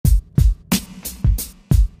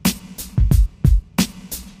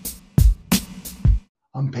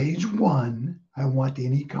On page 1, I want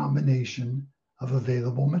any combination of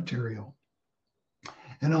available material.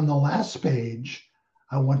 And on the last page,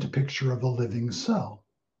 I want a picture of a living cell.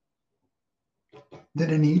 Then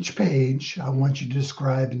in each page, I want you to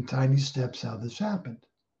describe in tiny steps how this happened.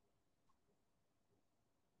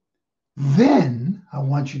 Then I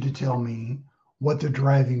want you to tell me what the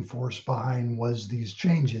driving force behind was these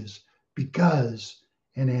changes. Because,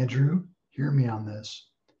 and Andrew, hear me on this,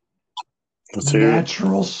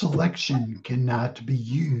 natural selection cannot be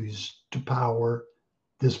used to power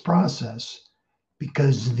this process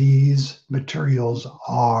because these materials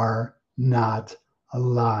are not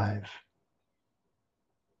alive.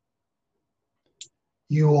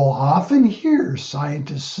 You will often hear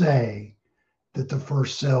scientists say that the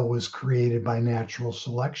first cell was created by natural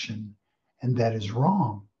selection, and that is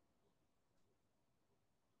wrong.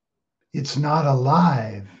 It's not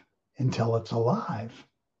alive until it's alive.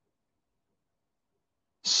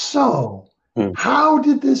 So, how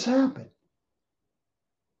did this happen?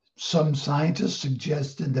 Some scientists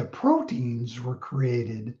suggested that proteins were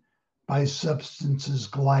created by substances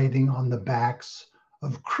gliding on the backs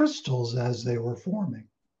of crystals as they were forming.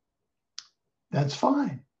 That's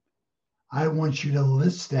fine. I want you to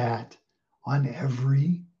list that on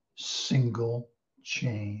every single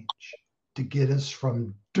change to get us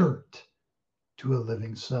from dirt to a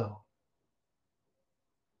living cell.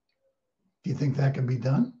 Do you think that can be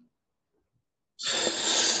done?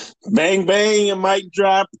 Bang, bang, a mic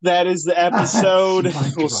drop. That is the episode.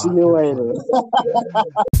 We'll see you later.